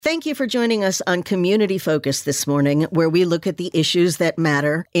thank you for joining us on Community Focus this morning, where we look at the issues that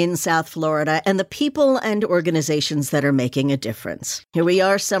matter in South Florida and the people and organizations that are making a difference. Here we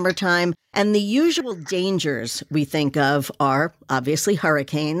are, summertime, and the usual dangers we think of are obviously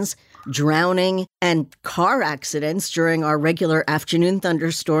hurricanes, drowning, and car accidents during our regular afternoon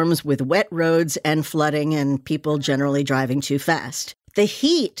thunderstorms with wet roads and flooding and people generally driving too fast. The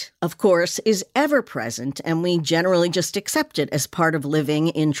heat, of course, is ever present, and we generally just accept it as part of living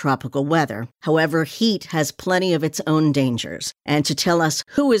in tropical weather. However, heat has plenty of its own dangers. And to tell us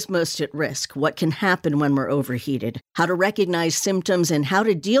who is most at risk, what can happen when we're overheated, how to recognize symptoms, and how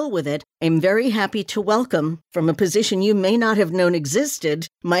to deal with it, I'm very happy to welcome, from a position you may not have known existed,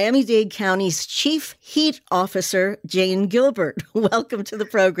 Miami-Dade County's Chief Heat Officer, Jane Gilbert. Welcome to the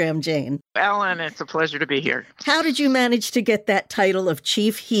program, Jane. Ellen, it's a pleasure to be here. How did you manage to get that title of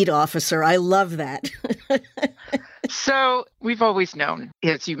Chief Heat Officer? I love that. So we've always known,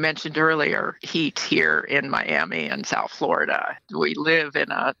 as you mentioned earlier, heat here in Miami and South Florida. We live in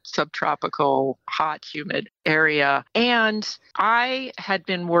a subtropical, hot, humid area. And I had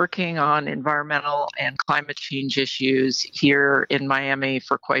been working on environmental and climate change issues here in Miami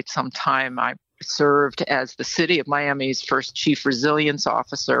for quite some time. I served as the city of Miami's first chief resilience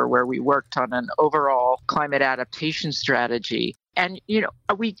officer, where we worked on an overall climate adaptation strategy. And,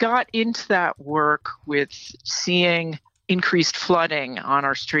 we got into that work with seeing increased flooding on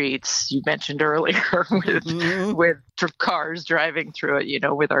our streets. You mentioned earlier with cars driving through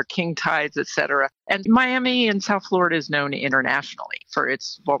it, with our king tides, et cetera. And Miami and South Florida is known internationally for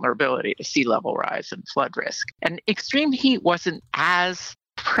its vulnerability to sea level rise and flood risk. And extreme heat wasn't as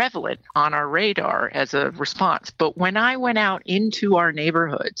prevalent on our radar as a response. But when I went out into our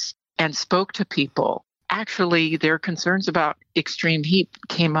neighborhoods and spoke to people, actually their concerns about extreme heat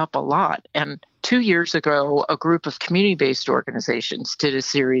came up a lot. And 2 years ago, a group of community-based organizations did a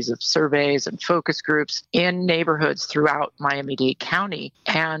series of surveys and focus groups in neighborhoods throughout Miami-Dade County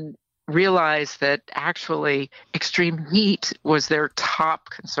and realized that actually extreme heat was their top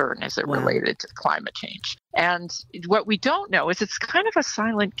concern as it related to climate change. And what we don't know is it's kind of a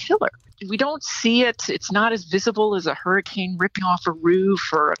silent killer. We don't see it. It's not as visible as a hurricane ripping off a roof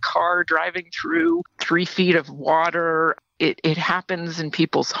or a car driving through 3 feet of water. It happens in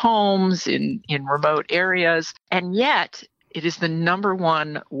people's homes, in remote areas. And yet it is the number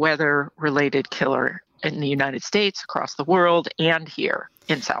one weather-related killer in the United States, across the world, and here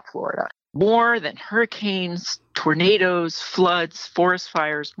in South Florida. More than hurricanes, tornadoes, floods, forest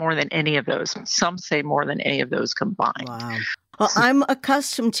fires, more than any of those. Some say more than any of those combined. Wow. Well, I'm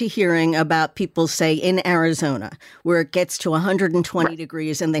accustomed to hearing about people say in Arizona, where it gets to 120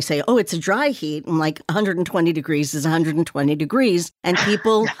 degrees and they say, oh, it's a dry heat. I'm like, 120 degrees is 120 degrees. And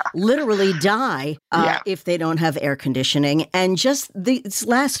people literally die if they don't have air conditioning. And just these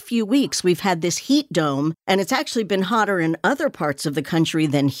last few weeks, we've had this heat dome, and it's actually been hotter in other parts of the country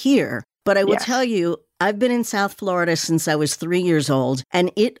than here. But I will tell you, I've been in South Florida since I was 3 years old,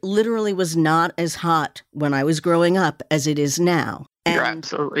 and it literally was not as hot when I was growing up as it is now. And you're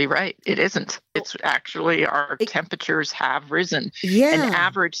absolutely right. It isn't. It's actually our temperatures have risen. Yeah. An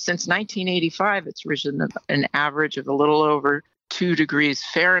average since 1985, it's risen an average of a little over 2 degrees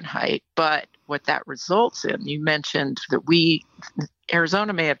Fahrenheit. But what that results in, you mentioned that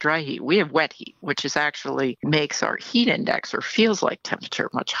Arizona may have dry heat. We have wet heat, which is actually makes our heat index or feels like temperature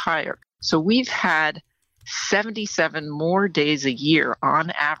much higher. So we've had 77 more days a year on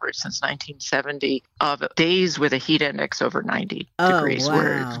average since 1970 of days with a heat index over 90 degrees,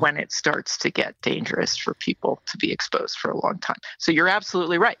 where it's when it starts to get dangerous for people to be exposed for a long time. So you're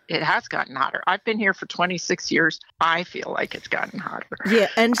absolutely right. It has gotten hotter. I've been here for 26 years. I feel like it's gotten hotter. Yeah,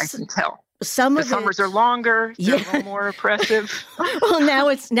 and I can tell. The summers are longer. They're a little more oppressive. Well, now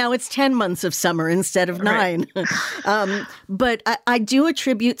it's 10 months of summer instead of 9. But I do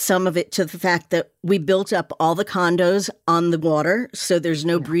attribute some of it to the fact that we built up all the condos on the water, so there's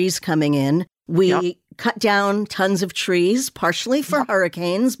no breeze coming in. We cut down tons of trees, partially for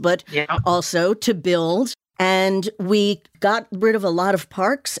hurricanes, but also to build. And we got rid of a lot of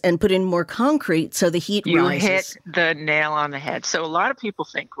parks and put in more concrete so the heat rises. You hit the nail on the head. So a lot of people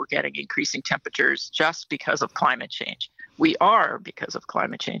think we're getting increasing temperatures just because of climate change. We are because of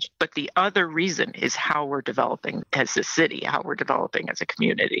climate change. But the other reason is how we're developing as a city, how we're developing as a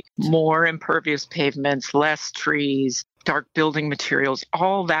community. More impervious pavements, less trees, dark building materials,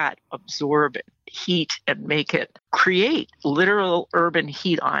 all that absorb heat and create literal urban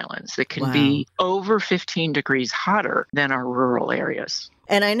heat islands that can be over 15 degrees hotter than our rural areas.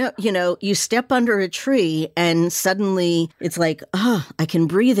 And I know, you step under a tree and suddenly it's like, oh, I can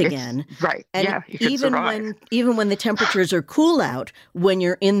breathe again. Right. And yeah, you can survive. Even when the temperatures are cool out, when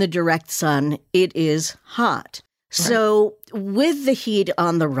you're in the direct sun, it is hot. So with the heat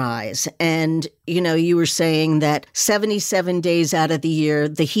on the rise, and, you were saying that 77 days out of the year,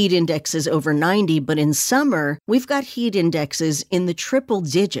 the heat index is over 90, but in summer, we've got heat indexes in the triple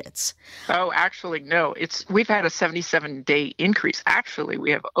digits. Oh, actually, no. We've had a 77-day increase. Actually,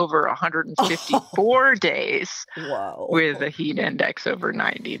 we have over 154 days with a heat index over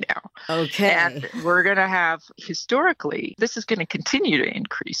 90 now. Okay. And we're going to have, historically, this is going to continue to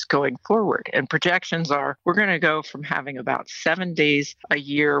increase going forward. And projections are we're going to go from having about 7 days a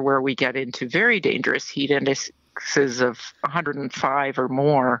year where we get into very dangerous heat indexes of 105 or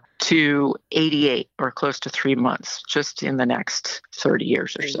more to 88 or close to 3 months just in the next 30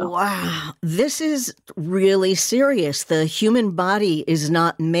 years or so. Wow. This is really serious. The human body is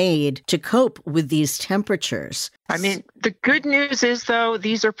not made to cope with these temperatures. I mean, the good news is, though,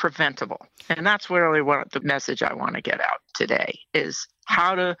 these are preventable. And that's really the message I want to get out today is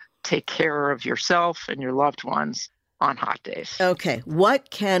how to take care of yourself and your loved ones on hot days. Okay. What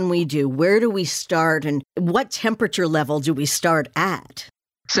can we do? Where do we start? And what temperature level do we start at?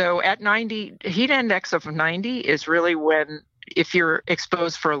 So at 90, heat index of 90 is really when, if you're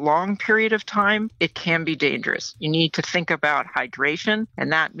exposed for a long period of time, it can be dangerous. You need to think about hydration,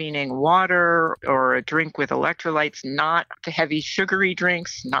 and that meaning water or a drink with electrolytes, not the heavy sugary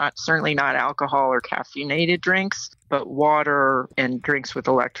drinks, certainly not alcohol or caffeinated drinks, but water and drinks with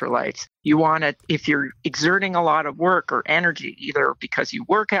electrolytes. You want to, if you're exerting a lot of work or energy, either because you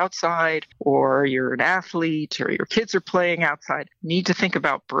work outside or you're an athlete or your kids are playing outside, you need to think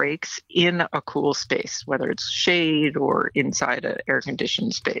about breaks in a cool space, whether it's shade or inside an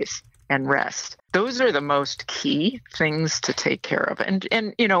air-conditioned space, and rest. Those are the most key things to take care of. And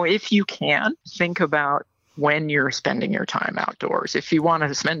if you can, think about when you're spending your time outdoors. If you want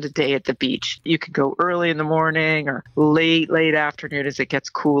to spend a day at the beach, you could go early in the morning or late afternoon as it gets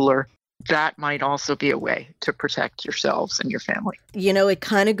cooler. That might also be a way to protect yourselves and your family. It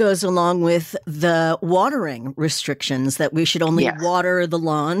kind of goes along with the watering restrictions that we should only water the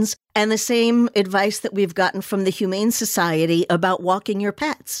lawns, and the same advice that we've gotten from the Humane Society about walking your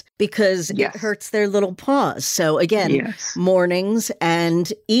pets because it hurts their little paws. So again, mornings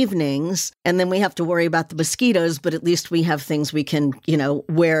and evenings, and then we have to worry about the mosquitoes, but at least we have things we can,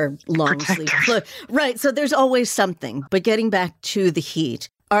 wear long sleeves. Right. So there's always something. But getting back to the heat,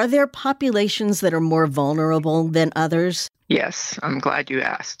 are there populations that are more vulnerable than others? Yes, I'm glad you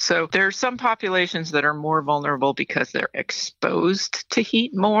asked. So there are some populations that are more vulnerable because they're exposed to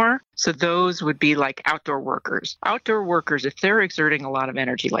heat more. So those would be like outdoor workers. Outdoor workers, if they're exerting a lot of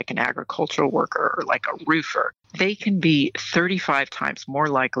energy, like an agricultural worker or like a roofer, they can be 35 times more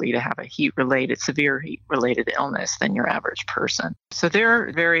likely to have a severe heat-related illness than your average person. So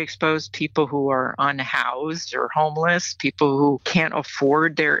they're very exposed. People who are unhoused or homeless, people who can't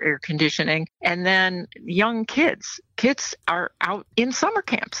afford their air conditioning, and then young kids. Kids are out in summer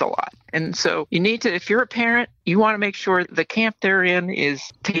camps a lot. And so you need to, if you're a parent, you want to make sure the camp they're in is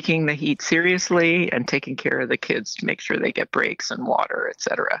taking the heat seriously and taking care of the kids to make sure they get breaks and water, et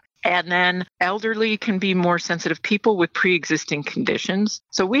cetera. And then elderly can be more sensitive, people with pre-existing conditions.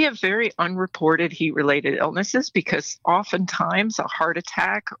 So we have very unreported heat-related illnesses because oftentimes a heart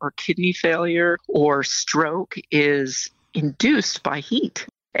attack or kidney failure or stroke is induced by heat,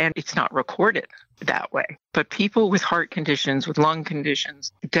 and it's not recorded that way. But people with heart conditions, with lung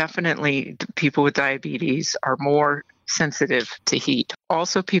conditions, definitely people with diabetes are more sensitive to heat.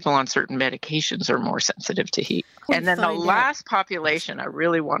 Also, people on certain medications are more sensitive to heat. And then the last population I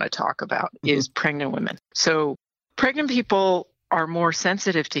really want to talk about is pregnant women. So pregnant people are more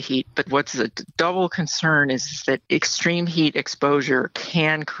sensitive to heat, but what's a double concern is that extreme heat exposure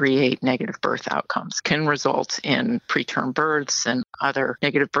can create negative birth outcomes, can result in preterm births and other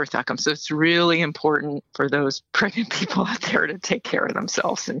negative birth outcomes. So it's really important for those pregnant people out there to take care of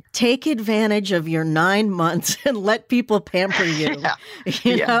themselves. And take advantage of your 9 months and let people pamper you.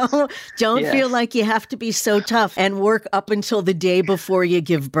 Don't feel like you have to be so tough and work up until the day before you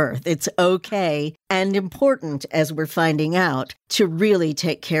give birth. It's okay and important, as we're finding out, to really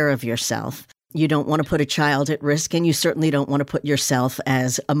take care of yourself. You don't want to put a child at risk, and you certainly don't want to put yourself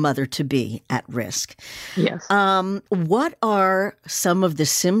as a mother-to-be at risk. Yes. What are some of the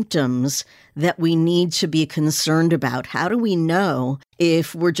symptoms that we need to be concerned about? How do we know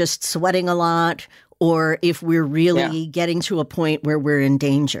if we're just sweating a lot or if we're really getting to a point where we're in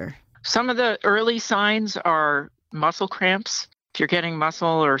danger? Some of the early signs are muscle cramps. If you're getting muscle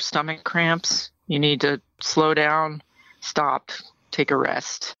or stomach cramps, you need to slow down, stop, take a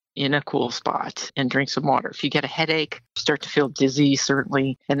rest in a cool spot and drink some water. If you get a headache, start to feel dizzy,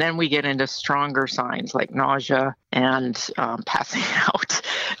 certainly. And then we get into stronger signs like nausea and passing out.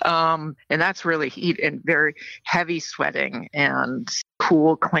 And that's really heat and very heavy sweating and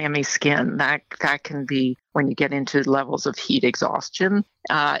cool, clammy skin. That can be when you get into levels of heat exhaustion.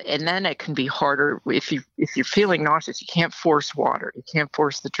 And then it can be harder if you're feeling nauseous. You can't force water. You can't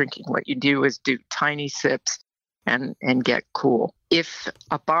force the drinking. What you do is do tiny sips and get cool. If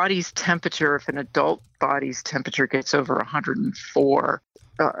a body's temperature, if an adult body's temperature gets over 104,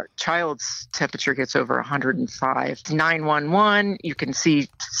 child's temperature gets over 105, 911, you can see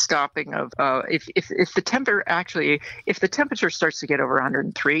stopping of if the temperature starts to get over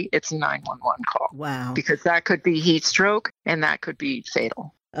 103, it's a 911 call. Wow. Because that could be heat stroke and that could be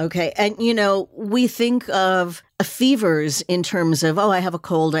fatal. Okay. And, we think of fevers in terms of, I have a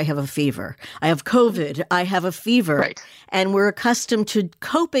cold, I have a fever. I have COVID, I have a fever. Right. And we're accustomed to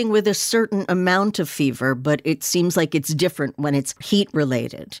coping with a certain amount of fever, but it seems like it's different when it's heat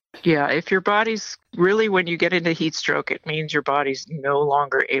related. Yeah. If your body's really, when you get into heat stroke, it means your body's no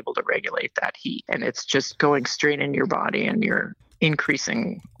longer able to regulate that heat. And it's just going straight in your body and you're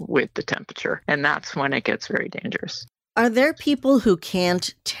increasing with the temperature. And that's when it gets very dangerous. Are there people who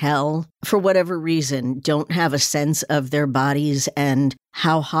can't tell, for whatever reason, don't have a sense of their bodies and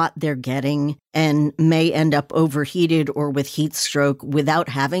how hot they're getting and may end up overheated or with heat stroke without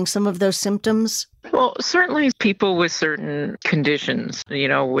having some of those symptoms? Well, certainly people with certain conditions,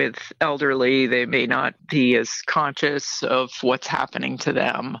 with elderly, they may not be as conscious of what's happening to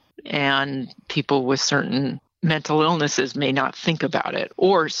them. And people with certain mental illnesses may not think about it.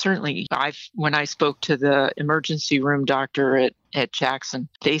 Or certainly when I spoke to the emergency room doctor at Jackson,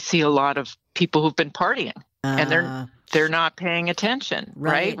 they see a lot of people who've been partying and they're not paying attention,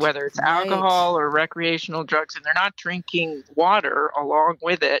 right? Whether it's alcohol or recreational drugs, and they're not drinking water along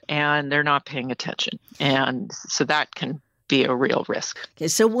with it and they're not paying attention. And so that can be a real risk. Okay,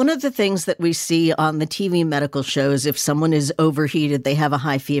 so one of the things that we see on the TV medical shows, if someone is overheated, they have a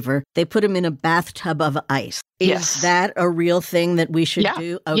high fever, they put them in a bathtub of ice. Yes. Is that a real thing that we should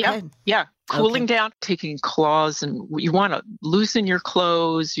do? Okay. Yeah. Cooling down, taking cloths, and you want to loosen your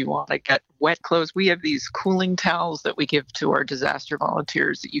clothes. You want to get wet clothes. We have these cooling towels that we give to our disaster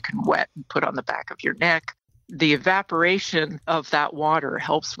volunteers that you can wet and put on the back of your neck. The evaporation of that water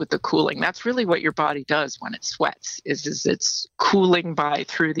helps with the cooling. That's really what your body does when it sweats, is it's cooling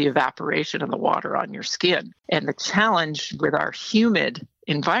through the evaporation of the water on your skin. And the challenge with our humid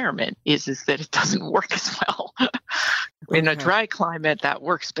environment is that it doesn't work as well. In a dry climate, that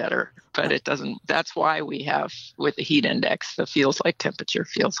works better, but it doesn't. That's why we have, with the heat index, the feels like temperature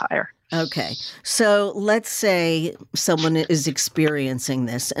feels higher. Okay. So let's say someone is experiencing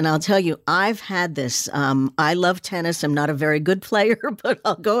this, and I'll tell you, I've had this. I love tennis. I'm not a very good player, but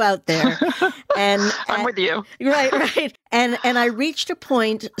I'll go out there. And I'm with you. Right. And I reached a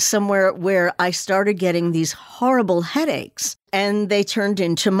point somewhere where I started getting these horrible headaches, and they turned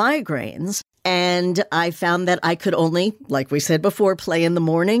into migraines. And I found that I could only, like we said before, play in the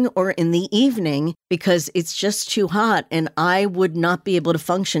morning or in the evening because it's just too hot and I would not be able to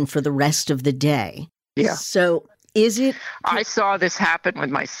function for the rest of the day. Yeah. So is it? I saw this happen with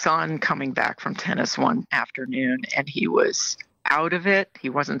my son coming back from tennis one afternoon, and he was out of it.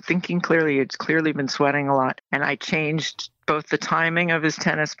 He wasn't thinking clearly. He'd clearly been sweating a lot. And I changed both the timing of his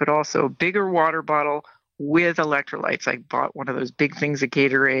tennis, but also a bigger water bottle with electrolytes. I bought one of those big things of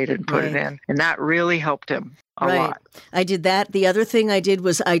Gatorade and put it in, and that really helped him a lot. I did that. The other thing I did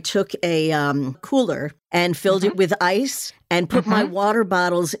was I took a cooler and filled it with ice and put my water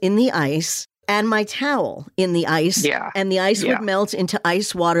bottles in the ice and my towel in the ice. Yeah. And the ice would melt into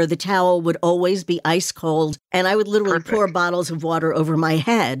ice water. The towel would always be ice cold. And I would literally pour bottles of water over my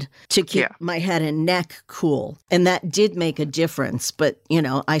head to keep my head and neck cool. And that did make a difference. But,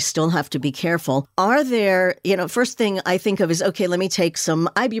 I still have to be careful. Are there, first thing I think of is, okay, let me take some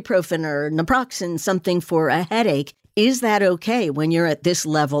ibuprofen or naproxen, something for a headache. Is that okay when you're at this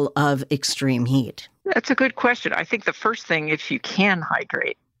level of extreme heat? That's a good question. I think the first thing, if you can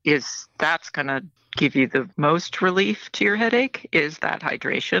hydrate, that's going to give you the most relief to your headache, is that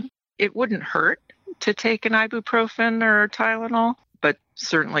hydration. It wouldn't hurt to take an ibuprofen or Tylenol, but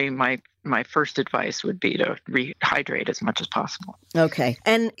certainly my first advice would be to rehydrate as much as possible. Okay.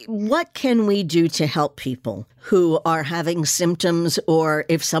 And what can we do to help people who are having symptoms, or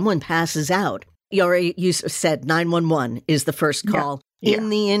if someone passes out? You said 911 is the first call. Yeah. In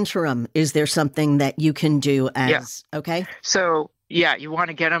the interim, is there something that you can do okay? So, you want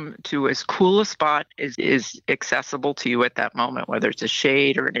to get them to as cool a spot as is accessible to you at that moment, whether it's a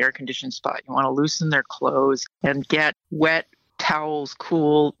shade or an air-conditioned spot. You want to loosen their clothes and get wet towels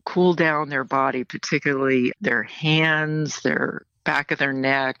cool down their body, particularly their hands, their back of their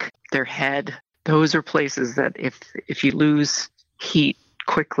neck, their head. Those are places that if you lose heat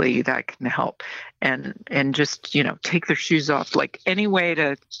quickly, that can help. And just, take their shoes off, like any way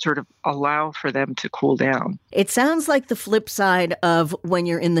to sort of allow for them to cool down. It sounds like the flip side of when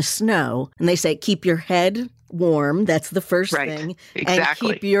you're in the snow and they say, keep your head warm. That's the first thing. Exactly.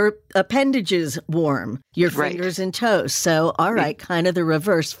 And keep your appendages warm, your fingers and toes. So, all right, kind of the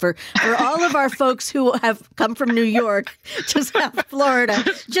reverse. For all of our folks who have come from New York to South Florida,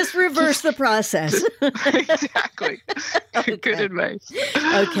 just reverse the process. Exactly. Okay. Good advice.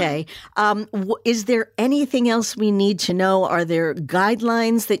 Okay. Is there anything else we need to know? Are there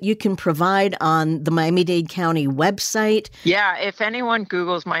guidelines that you can provide on the Miami-Dade County website? Yeah, if anyone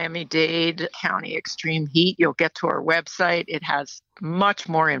Googles Miami-Dade County extreme heat, you'll get to our website. It has much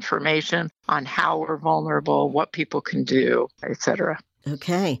more information on how we're vulnerable, what people can do, etc.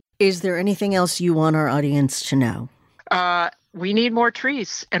 Okay. Is there anything else you want our audience to know? We need more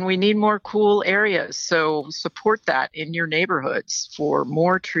trees and we need more cool areas. So support that in your neighborhoods for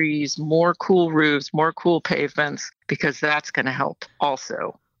more trees, more cool roofs, more cool pavements, because that's going to help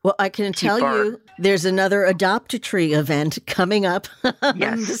also. Well, I can tell you there's another Adopt a Tree event coming up on the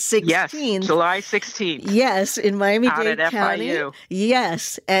 16th. Yes, July 16th. Yes, in Miami-Dade County. FIU.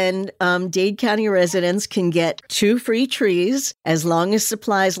 Yes, and Dade County residents can get 2 free trees as long as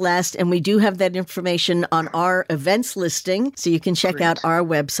supplies last. And we do have that information on our events listing, so you can check out our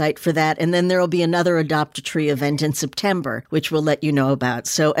website for that. And then there will be another Adopt a Tree event in September, which we'll let you know about.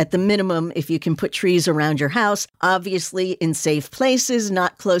 So at the minimum, if you can put trees around your house, obviously in safe places,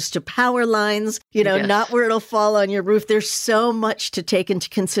 not close to power lines, not where it'll fall on your roof. There's so much to take into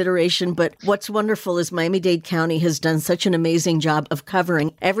consideration. But what's wonderful is Miami-Dade County has done such an amazing job of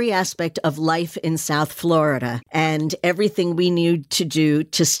covering every aspect of life in South Florida and everything we need to do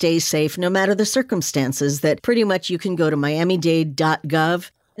to stay safe, no matter the circumstances, that pretty much you can go to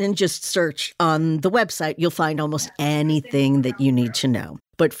miamidade.gov and just search on the website. You'll find almost anything that you need to know.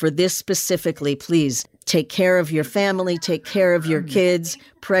 But for this specifically, please take care of your family, take care of your kids,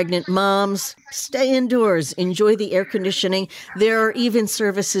 pregnant moms, stay indoors, enjoy the air conditioning. There are even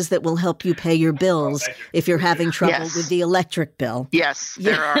services that will help you pay your bills if you're having trouble with the electric bill. Yes,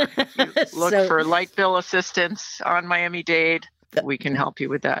 there are. Look for light bill assistance on Miami-Dade. We can help you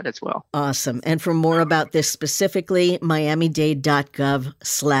with that as well. Awesome. And for more about this specifically,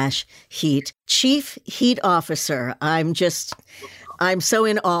 miamidade.gov/heat. Chief Heat Officer. I'm so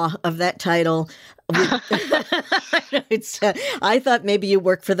in awe of that title. I thought maybe you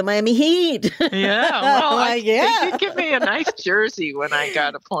worked for the Miami Heat. Yeah, well, they did give me a nice jersey when I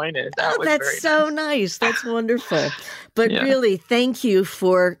got appointed. That's so nice. That's wonderful. But really, thank you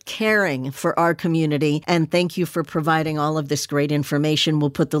for caring for our community, and thank you for providing all of this great information.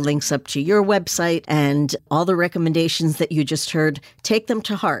 We'll put the links up to your website, and all the recommendations that you just heard, take them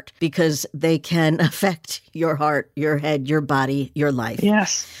to heart, because they can affect your heart, your head, your body, your life.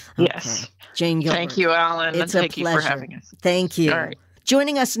 Yes. Okay. Yes. Jane Gilbert. Thank you, Alan. It's Thank a pleasure. you for having us. Thank you. All right.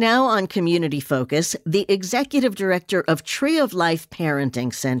 Joining us now on Community Focus, the Executive Director of Tree of Life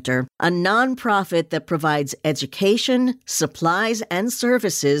Parenting Center, a nonprofit that provides education, supplies, and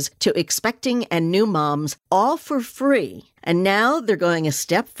services to expecting and new moms, all for free. And now they're going a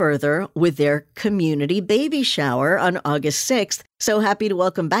step further with their community baby shower on August 6th. So happy to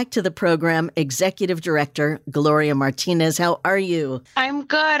welcome back to the program Executive Director Gloria Martinez. How are you? I'm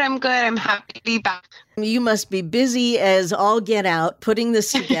good. I'm happy to be back. You must be busy as all get out putting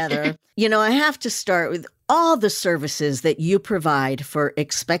this together. I have to start with all the services that you provide for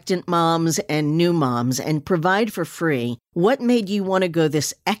expectant moms and new moms and provide for free. What made you want to go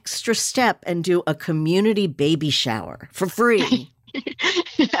this extra step and do a community baby shower for free?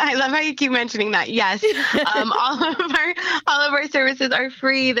 I love how you keep mentioning that. Yes, all of our services are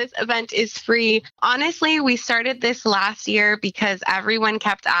free. This event is free. Honestly, we started this last year because everyone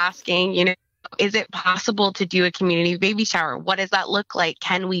kept asking, is it possible to do a community baby shower? What does that look like?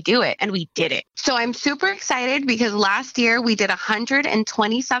 Can we do it? And we did it. So I'm super excited because last year we did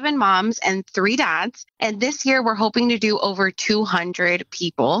 127 moms and 3 dads. And this year we're hoping to do over 200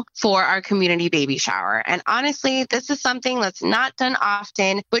 people for our community baby shower. And honestly, this is something that's not done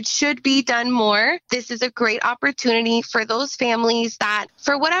often, but should be done more. This is a great opportunity for those families that,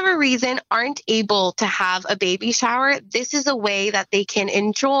 for whatever reason, aren't able to have a baby shower. This is a way that they can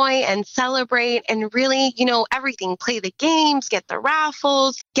enjoy and celebrate celebrate and really, everything, play the games, get the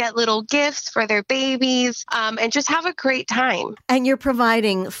raffles, get little gifts for their babies, and just have a great time. And you're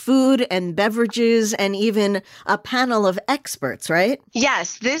providing food and beverages and even a panel of experts, right?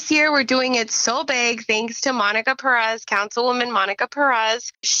 Yes, this year we're doing it so big thanks to Monica Perez, Councilwoman Monica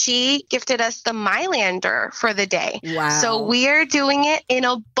Perez. She gifted us the Mylander for the day. Wow. So we are doing it in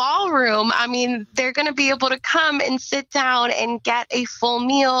a ballroom. I mean, they're going to be able to come and sit down and get a full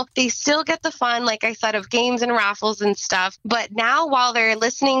meal. They still get the fun, like I said, of games and raffles and stuff. But now while they're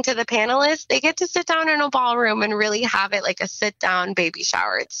listening to the panelists, they get to sit down in a ballroom and really have it like a sit-down baby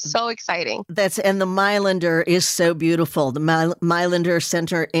shower. It's so exciting. And the Mylander is so beautiful. The Mylander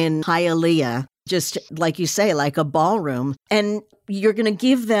Center in Hialeah, just like you say, like a ballroom. And you're going to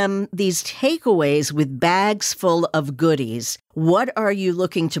give them these takeaways with bags full of goodies. What are you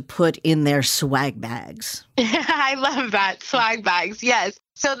looking to put in their swag bags? I love that. Swag bags. Yes.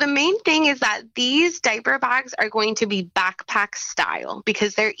 So the main thing is that these diaper bags are going to be backpack style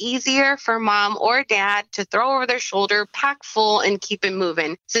because they're easier for mom or dad to throw over their shoulder, pack full, and keep it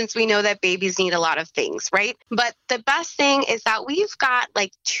moving, since we know that babies need a lot of things, right? But the best thing is that we've got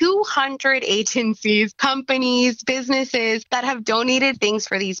like 200 agencies, companies, businesses that have donated things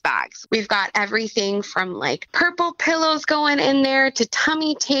for these bags. We've got everything from like purple pillows going in there to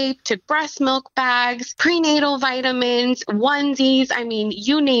tummy tape to breast milk bags, prenatal vitamins, onesies. I mean,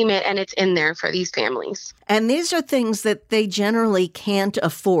 you name it, and it's in there for these families. And these are things that they generally can't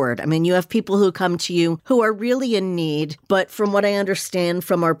afford. I mean, you have people who come to you who are really in need, but from what I understand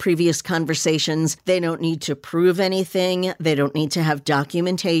from our previous conversations, they don't need to prove anything. They don't need to have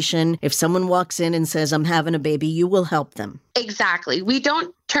documentation. If someone walks in and says, I'm having a baby, you will help them. Exactly. We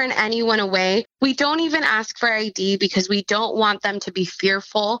don't turn anyone away. We don't even ask for ID because we don't want them to be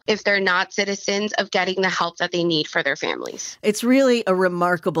fearful if they're not citizens of getting the help that they need for their families. It's really a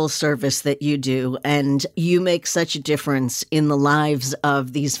remarkable service that you do, and you make such a difference in the lives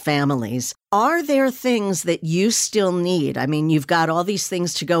of these families. Are there things that you still need? I mean, you've got all these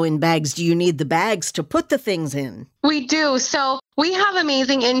things to go in bags. Do you need the bags to put the things in? We do. So we have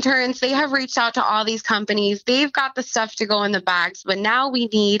amazing interns. They have reached out to all these companies. They've got the stuff to go in the bags, but now we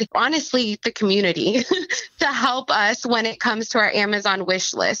need, honestly, the community to help us when it comes to our Amazon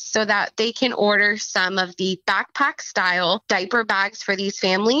wish list so that they can order some of the backpack style diaper bags for these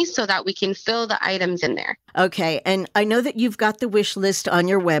families so that we can fill the items in there. Okay. And I know that you've got the wish list on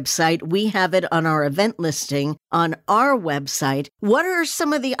your website. We have it on our event listing on our website. What are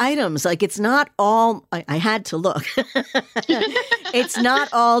some of the items? Like, it's not all, I had to look. It's not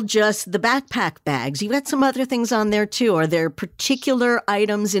all just the backpack bags. You've got some other things on there too. Are there particular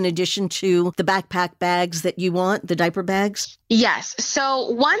items in addition to the backpack bags that you want, the diaper bags? Yes. So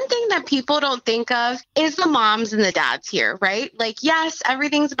one thing that people don't think of is the moms and the dads here, right? Like, yes,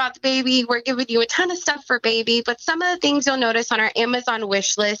 everything's about the baby. We're giving you a ton of stuff for baby, but some of the things you'll notice on our Amazon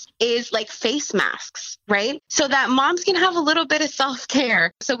wish list is like face masks, right? So that moms can have a little bit of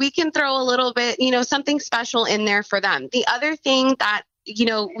self-care. So we can throw a little bit, something special in there for them. The other thing that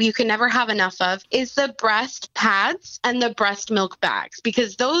you can never have enough of is the breast pads and the breast milk bags,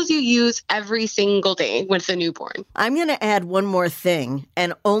 because those you use every single day with the newborn. I'm going to add one more thing,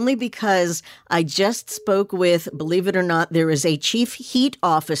 and only because I just spoke with, believe it or not, there is a chief heat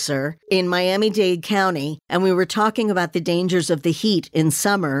officer in Miami-Dade County, and we were talking about the dangers of the heat in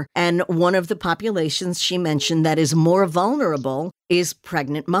summer, and one of the populations she mentioned that is more vulnerable is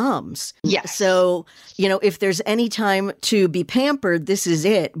pregnant moms. Yes. So, if there's any time to be pampered, this is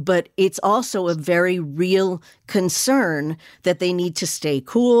it. But it's also a very real concern that they need to stay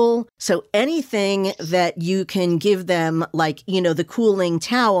cool. So anything that you can give them, like, the cooling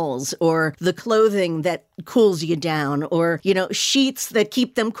towels or the clothing that cools you down, or, sheets that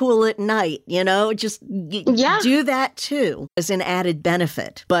keep them cool at night, do that too as an added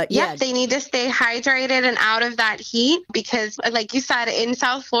benefit. But they need to stay hydrated and out of that heat because, like you said, in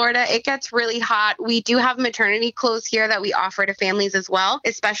South Florida, it gets really hot. We do have maternity clothes here that we offer to families as well,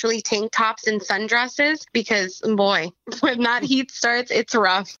 especially tank tops and sundresses, because boy, when that heat starts, it's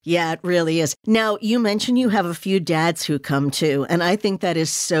rough. Yeah, it really is. Now, you mentioned you have a few dads who come too, and I think that is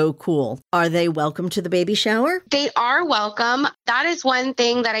so cool. Are they welcome to the baby shower? They are welcome. That is one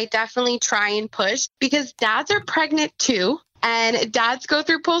thing that I definitely try and push, because dads are pregnant too. And dads go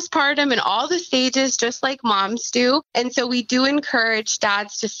through postpartum and all the stages just like moms do. And so we do encourage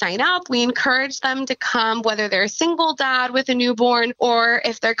dads to sign up. We encourage them to come, whether they're a single dad with a newborn or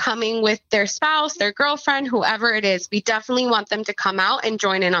if they're coming with their spouse, their girlfriend, whoever it is. We definitely want them to come out and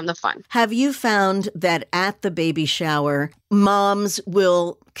join in on the fun. Have you found that at the baby shower, moms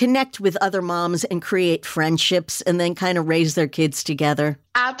will connect with other moms and create friendships and then kind of raise their kids together?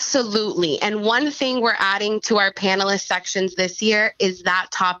 Absolutely. And one thing we're adding to our panelist sections this year is that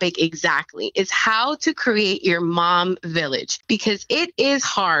topic exactly, is how to create your mom village. Because it is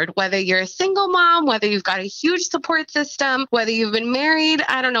hard, whether you're a single mom, whether you've got a huge support system, whether you've been married,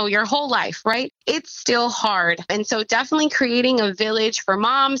 I don't know, your whole life, right? It's still hard. And so definitely creating a village for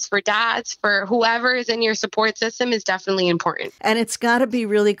moms, for dads, for whoever is in your support system is definitely important. And it's got to be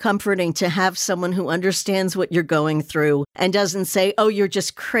really comforting to have someone who understands what you're going through and doesn't say, oh, you're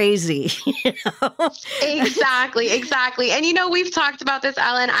just crazy. You know? Exactly. And we've talked about this,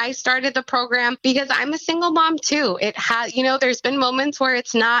 Ellen. I started the program because I'm a single mom too. It has, there's been moments where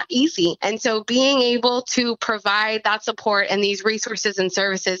it's not easy. And so being able to provide that support and these resources and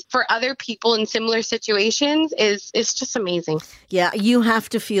services for other people in similar situations is just amazing. Yeah, you have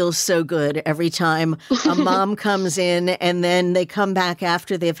to feel so good every time a mom comes in and then they come back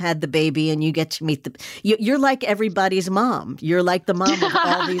after they've had the baby and you get to meet you're like everybody's mom. You're like the mom of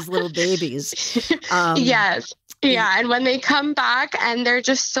all these little babies. Yes. Yeah. And when they come back and they're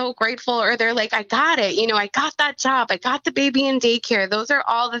just so grateful, or they're like, I got it. I got that job. I got the baby in daycare. Those are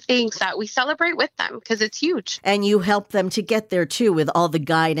all the things that we celebrate with them because it's huge. And you help them to get there too with all the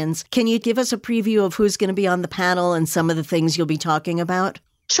guidance. Can you give us a preview of who's going to be on the panel and some of the things you'll be talking about?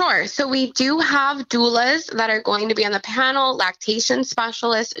 Sure. So we do have doulas that are going to be on the panel, lactation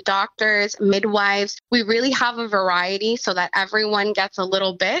specialists, doctors, midwives. We really have a variety so that everyone gets a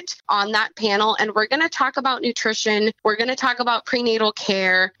little bit on that panel. And we're going to talk about nutrition. We're going to talk about prenatal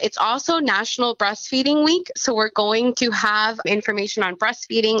care. It's also National Breastfeeding Week. So we're going to have information on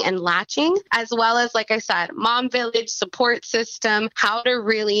breastfeeding and latching, as well as, like I said, mom village support system, how to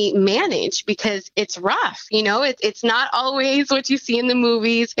really manage, because it's rough. It's not always what you see in the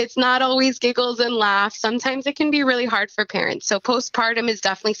movies. It's not always giggles and laughs. Sometimes it can be really hard for parents. So postpartum is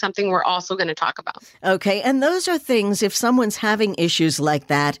definitely something we're also going to talk about. Okay. And those are things, if someone's having issues like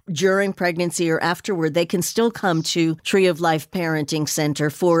that during pregnancy or afterward, they can still come to Tree of Life Parenting Center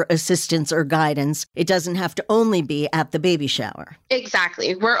for assistance or guidance. It doesn't have to only be at the baby shower.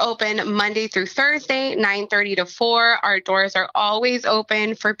 Exactly. We're open Monday through Thursday, 9:30 to 4. Our doors are always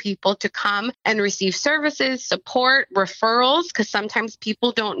open for people to come and receive services, support, referrals, because sometimes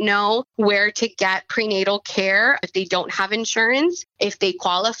people don't know where to get prenatal care if they don't have insurance. If they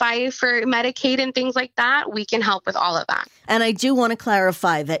qualify for Medicaid and things like that, we can help with all of that. And I do want to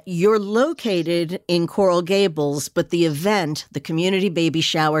clarify that you're located in Coral Gables, but the event, the Community Baby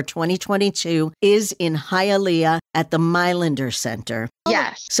Shower 2022, is in Hialeah at the Mylander Center.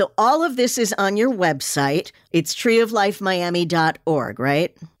 Yes. So all of this is on your website. It's treeoflifemiami.org,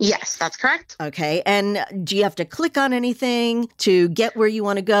 right? Yes, that's correct. Okay. And do you have to click on anything to get where you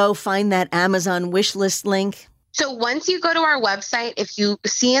want to go, find that Amazon wish list link? So once you go to our website, if you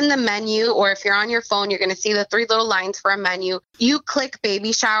see in the menu, or if you're on your phone, you're going to see the 3 little lines for a menu. You click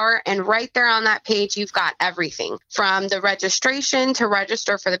baby shower, and right there on that page, you've got everything from the registration to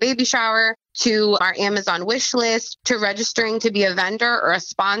register for the baby shower, to our Amazon wish list, to registering to be a vendor or a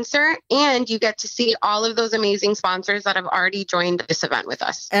sponsor. And you get to see all of those amazing sponsors that have already joined this event with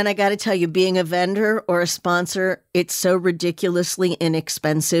us. And I got to tell you, being a vendor or a sponsor, it's so ridiculously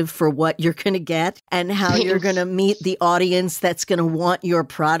inexpensive for what you're going to get and how you're going to meet the audience that's going to want your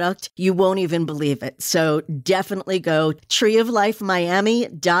product. You won't even believe it. So definitely go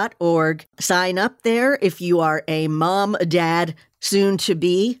treeoflifemiami.org. Sign up there if you are a mom, a dad, soon to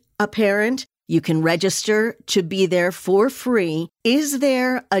be a parent. You can register to be there for free. Is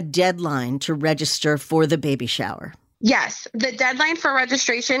there a deadline to register for the baby shower? Yes, the deadline for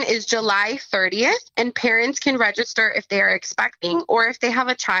registration is July 30th, and parents can register if they are expecting or if they have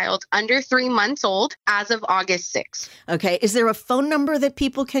a child under 3 months old as of August 6th. Okay. Is there a phone number that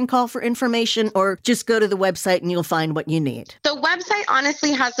people can call for information, or just go to the website and you'll find what you need? The website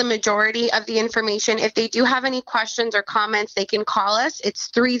honestly has the majority of the information. If they do have any questions or comments, they can call us. It's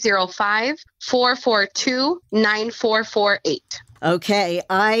 305-442-9448. Okay,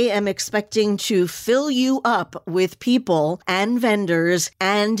 I am expecting to fill you up with people and vendors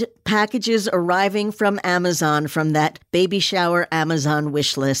and packages arriving from Amazon from that baby shower Amazon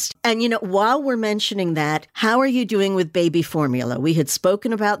wish list. And while we're mentioning that, how are you doing with baby formula? We had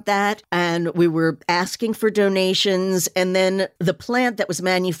spoken about that and we were asking for donations, and then the plant that was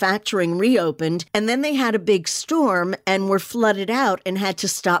manufacturing reopened, and then they had a big storm and were flooded out and had to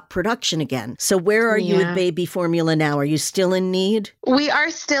stop production again. So where are you with baby formula now? Are you still in need? We are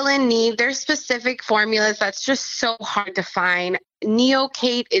still in need. There's specific formulas that's just so hard to find.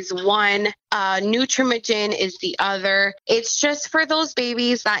 Neocate is one. Nutrimogen is the other. It's just for those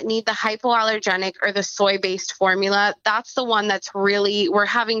babies that need the hypoallergenic or the soy-based formula. That's the one that's really, we're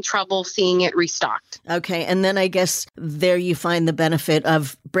having trouble seeing it restocked. Okay. And then I guess there you find the benefit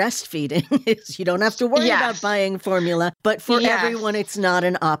of breastfeeding is you don't have to worry about buying formula, but for everyone, it's not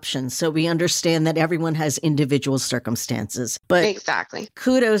an option. So we understand that everyone has individual circumstances, but exactly.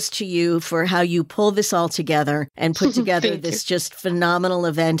 Kudos to you for how you pull this all together and put together this just phenomenal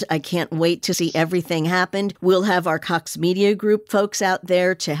event. I can't wait to see everything happen. We'll have our Cox Media Group folks out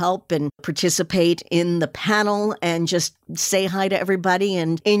there to help and participate in the panel and just say hi to everybody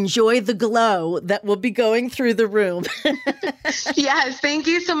and enjoy the glow that will be going through the room. Yes, thank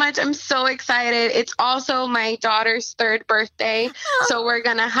you so much. I'm so excited. It's also my daughter's 3rd birthday, so we're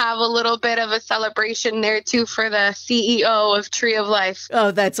going to have a little bit of a celebration there too for the CEO of Tree of Life.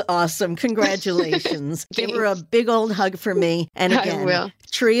 Oh, that's awesome. Congratulations. Give her a big old hug for me. And again, I will.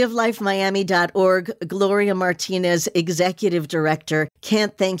 treeoflifemiami.org, Gloria Martinez, Executive Director.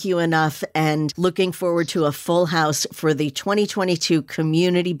 Can't thank you enough and looking forward to a full house for the 2022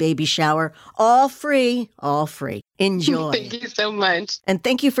 Community Baby Shower. All free, all free. Enjoy. Thank you so much. And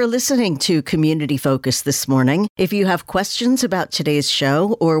thank you for listening to Community Focus this morning. If you have questions about today's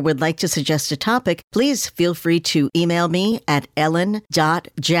show or would like to suggest a topic, please feel free to email me at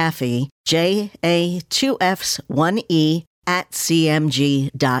ellen.jaffe, JA2Fs1E,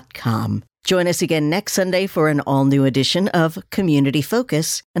 @cmg.com. Join us again next Sunday for an all-new edition of Community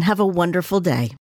Focus and have a wonderful day.